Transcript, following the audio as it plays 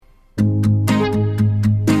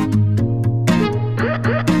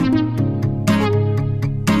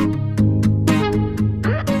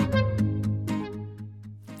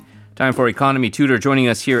Time for Economy Tutor. Joining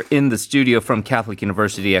us here in the studio from Catholic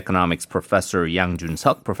University Economics Professor Yang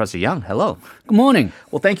Junsok. Professor Yang, hello. Good morning.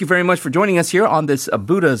 Well, thank you very much for joining us here on this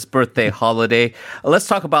Buddha's birthday holiday. Let's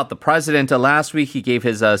talk about the president. Last week, he gave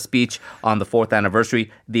his speech on the 4th anniversary.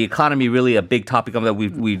 The economy, really a big topic of that.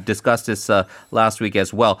 We discussed this last week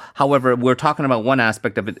as well. However, we're talking about one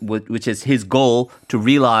aspect of it, which is his goal to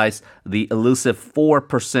realize the elusive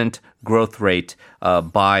 4% growth rate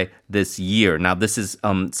by this year. Now, this is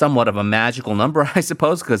somewhat of a magical number, I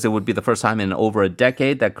suppose, because it would be the first time in over a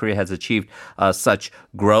decade that Korea has achieved such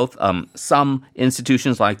growth. Some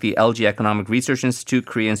institutions like the LG Economic Research Institute,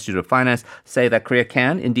 Korea Institute of Finance, say that Korea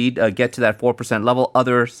can indeed get to that 4% level.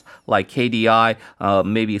 Others, like KDI,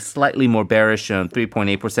 maybe slightly more bearish,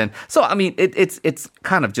 3.8%. So, I mean, it's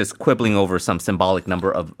kind of just quibbling over some symbolic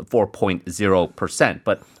number of 4.0%.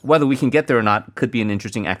 But whether we can get there or not could be an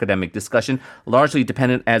interesting academic discussion, largely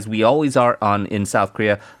dependent, as we always are in South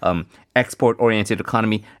Korea, export-oriented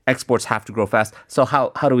economy. Exports have to grow fast. So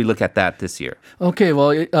how do we look at that this year? Okay,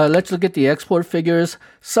 well, let's look at the export figures.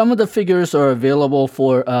 Some of the figures are available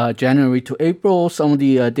for January to April. Some of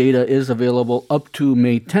the data is available up to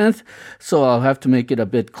May 10th. So I'll have to make it a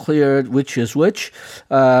bit clear which is which.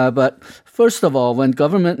 But first of all, when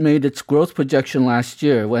government made its growth projection last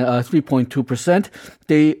year, 3.2%,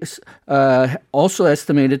 they also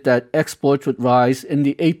estimated that exports would rise in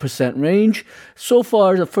the 8% range. So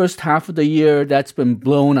far, the first half of the year, that's been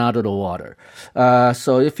blown out of the water.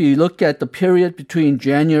 So if you look at the period between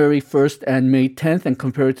January 1st and May 10th and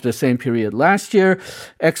compare it to the same period last year,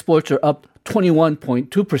 exports are up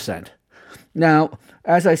 21.2%. Now,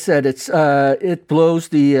 as I said, it blows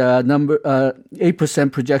the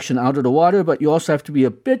 8% projection out of the water, but you also have to be a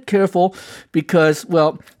bit careful because,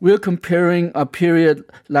 well, we're comparing a period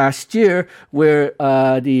last year where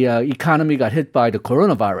the economy got hit by the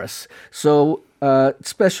coronavirus. So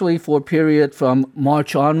especially for a period from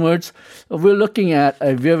March onwards, we're looking at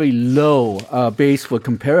a very low base for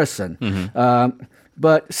comparison. Mm-hmm.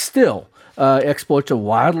 But still, exports are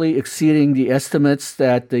wildly exceeding the estimates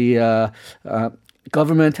that the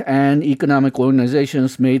government and economic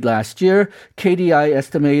organizations made last year. KDI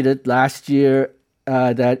estimated last year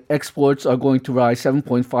that exports are going to rise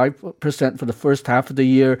 7.5% for the first half of the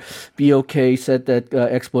year. BOK said that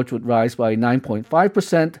exports would rise by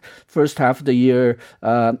 9.5% first half of the year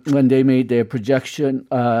when they made their projection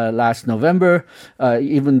last November,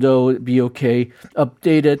 even though BOK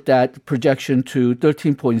updated that projection to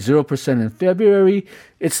 13.0% in February.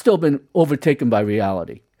 It's still been overtaken by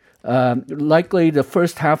reality. Likely the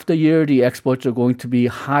first half of the year, the exports are going to be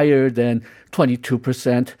higher than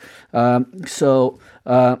 22%. So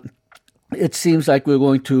it seems like we're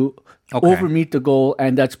going to overmeet the goal,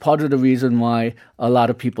 and that's part of the reason why a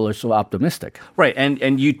lot of people are so optimistic. Right,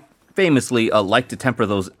 and you famously like to temper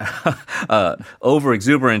those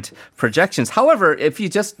over-exuberant projections. However, if you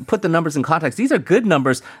just put the numbers in context, these are good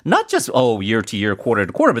numbers, not just, year to year, quarter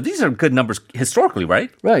to quarter, but these are good numbers historically, right?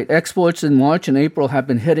 Right. Exports in March and April have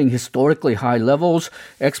been hitting historically high levels.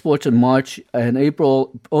 Exports in March and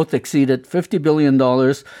April both exceeded $50 billion,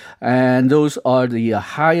 and those are the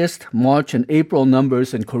highest March and April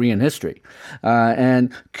numbers in Korean history.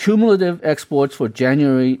 And cumulative exports for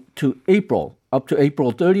January to April, up to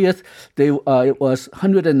April 30th, it was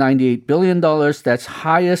 $198 billion. That's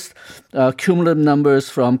highest cumulative numbers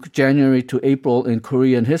from January to April in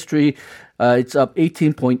Korean history. It's up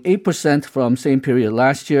 18.8% from same period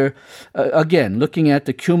last year. Again, looking at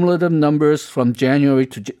the cumulative numbers from January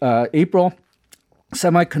to April,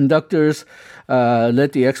 semiconductors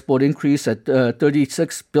led the export increase at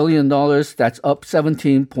 $36 billion. That's up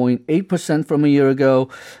 17.8% from a year ago.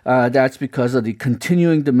 That's because of the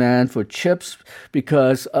continuing demand for chips,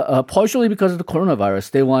 partially because of the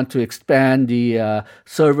coronavirus. They want to expand the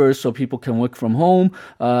servers so people can work from home.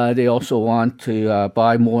 They also want to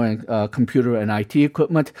buy more computer and IT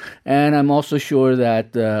equipment. And I'm also sure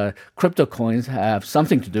that crypto coins have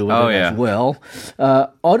something to do with it as well.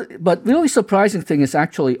 But really surprising thing is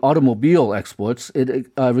actually automobile exports. It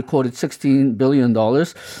recorded $16 billion,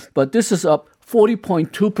 but this is up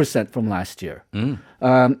 40.2% from last year.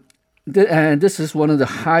 And this is one of the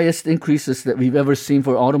highest increases that we've ever seen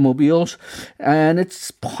for automobiles. And it's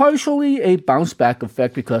partially a bounce back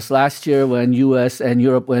effect because last year when US and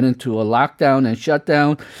Europe went into a lockdown and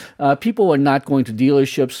shutdown, people were not going to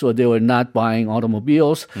dealerships, so they were not buying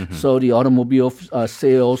automobiles. Mm-hmm. So the automobile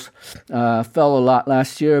sales fell a lot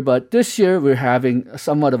last year. But this year we're having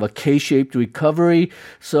somewhat of a K-shaped recovery.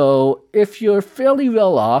 So if you're fairly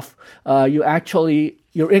well off,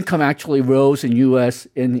 your income actually rose in U.S.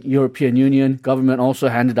 and European Union. Government also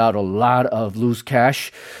handed out a lot of loose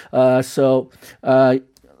cash. So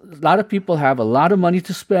a lot of people have a lot of money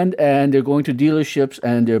to spend, and they're going to dealerships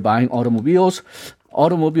and they're buying automobiles.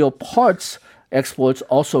 Automobile parts exports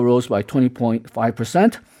also rose by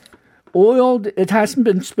 20.5%. Oil, it hasn't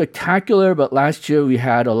been spectacular, but last year we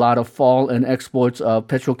had a lot of fall in exports of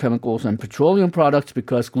petrochemicals and petroleum products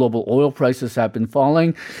because global oil prices have been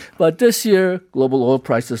falling. But this year, global oil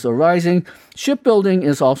prices are rising. Shipbuilding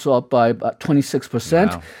is also up by about 26%,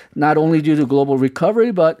 wow. Not only due to global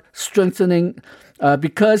recovery, but strengthening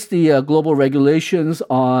because the global regulations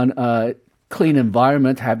on clean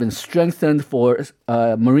environment have been strengthened for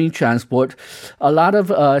marine transport. A lot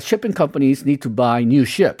of shipping companies need to buy new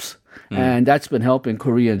ships. And that's been helping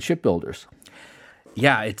Korean shipbuilders.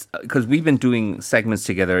 Yeah, it's because we've been doing segments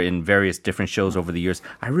together in various different shows over the years.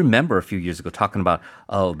 I remember a few years ago talking about,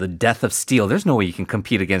 the death of steel. There's no way you can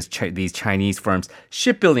compete against these Chinese firms.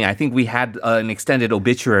 Shipbuilding, I think we had an extended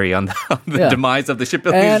obituary on the demise of the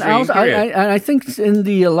shipbuilding industry in Korea. I think in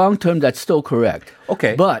the long term, that's still correct.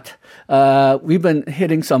 Okay. But we've been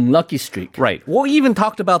hitting some lucky streak. Right. Well, we even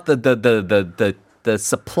talked about the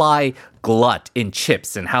supply glut in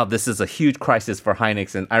chips and how this is a huge crisis for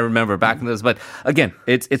Hynix. And I remember back in those. But again,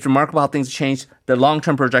 it's remarkable how things changed. The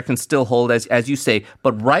long-term projections still hold, as you say.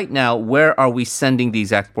 But right now, where are we sending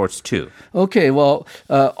these exports to? Okay, well,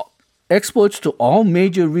 exports to all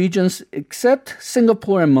major regions except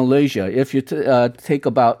Singapore and Malaysia. If you take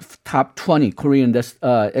about top 20 Korean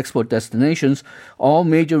export destinations, all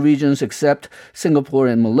major regions except Singapore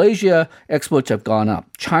and Malaysia, exports have gone up.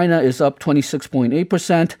 China is up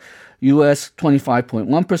 26.8%, US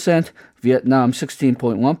 25.1%, Vietnam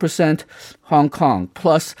 16.1%, Hong Kong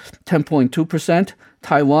plus 10.2%,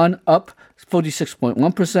 Taiwan up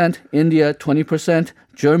 46.1%, India 20%,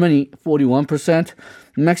 Germany 41%,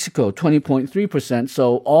 Mexico 20.3%.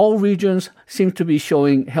 So all regions seem to be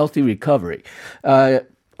showing healthy recovery.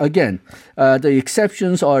 Again, the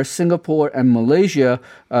exceptions are Singapore and Malaysia,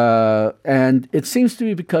 and it seems to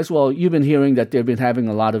be because, well, you've been hearing that they've been having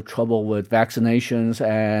a lot of trouble with vaccinations,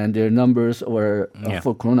 and their numbers for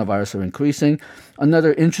coronavirus are increasing.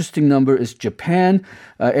 Another interesting number is Japan.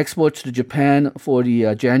 Exports to Japan for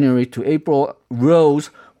the January to April rose,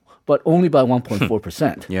 but only by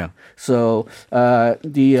 1.4%. Yeah. So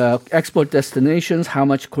the export destinations, how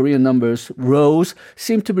much Korean numbers rose,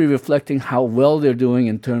 seem to be reflecting how well they're doing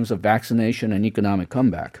in terms of vaccination and economic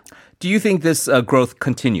comeback. Do you think this growth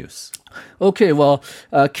continues? Okay, well,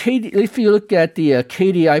 if you look at the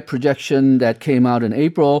KDI projection that came out in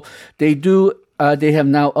April, they have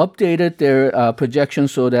now updated their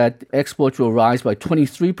projections so that exports will rise by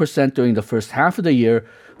 23% during the first half of the year,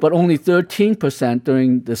 but only 13%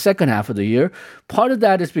 during the second half of the year. Part of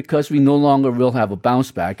that is because we no longer will have a bounce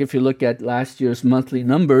back. If you look at last year's monthly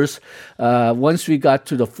numbers, once we got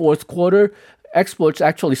to the fourth quarter, exports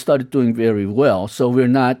actually started doing very well. So we're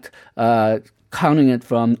not counting it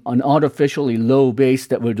from an artificially low base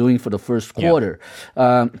that we're doing for the first quarter.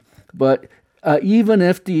 But even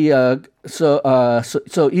if the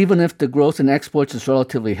even if the growth in exports is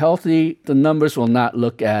relatively healthy, the numbers will not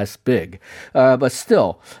look as big. But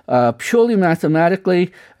still, purely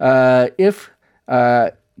mathematically, if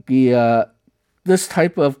this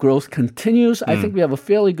type of growth continues, I think we have a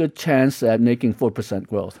fairly good chance at making 4%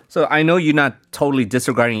 growth. So I know you're not totally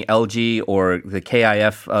disregarding LG or the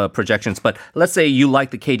KIF projections, but let's say you like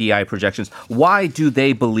the KDI projections. Why do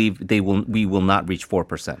they believe we will not reach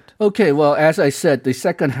 4%? Okay, well, as I said, the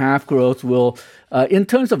second half growth will, in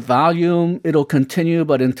terms of volume, it'll continue,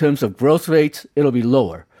 but in terms of growth rates, it'll be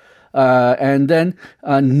lower. And then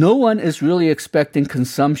no one is really expecting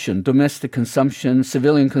domestic consumption,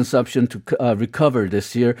 civilian consumption to recover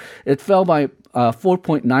this year. It fell by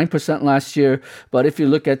 4.9% last year. But if you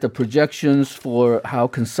look at the projections for how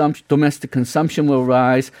domestic consumption will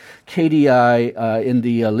rise, KDI in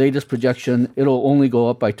the latest projection, it'll only go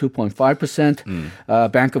up by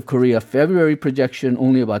 2.5%. Bank of Korea February projection,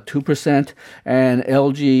 only about 2%. And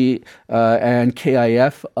LG and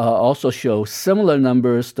KIF also show similar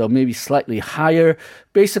numbers, though maybe slightly higher.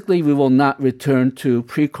 Basically, we will not return to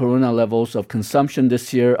pre-corona levels of consumption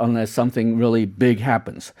this year unless something really big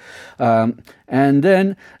happens. And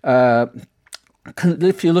then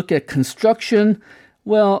if you look at construction,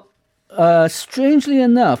 well, strangely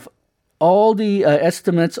enough, all the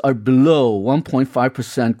estimates are below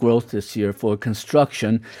 1.5% growth this year for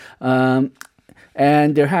construction.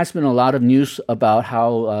 And there has been a lot of news about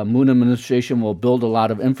how Moon administration will build a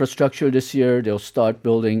lot of infrastructure this year. They'll start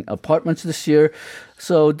building apartments this year.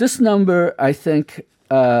 So this number, I think,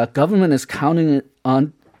 government is counting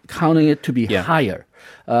it to be higher.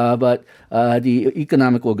 But the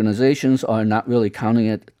economic organizations are not really counting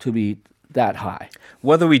it to be that high.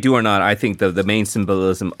 Whether we do or not, I think the main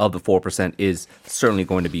symbolism of the 4% is certainly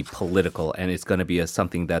going to be political, and it's going to be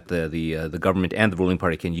something that the government and the ruling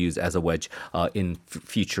party can use as a wedge in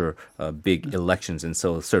future big elections. And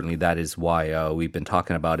so certainly that is why we've been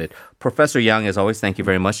talking about it. Professor Yang, as always, thank you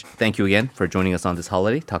very much. Thank you again for joining us on this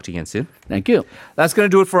holiday. Talk to you again soon. Thank you. That's going to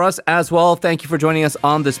do it for us as well. Thank you for joining us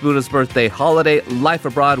on this Buddha's birthday holiday. Life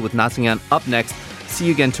Abroad with Na Seung-yeon up next. See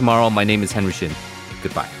you again tomorrow. My name is Henry Shin.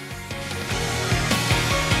 Goodbye.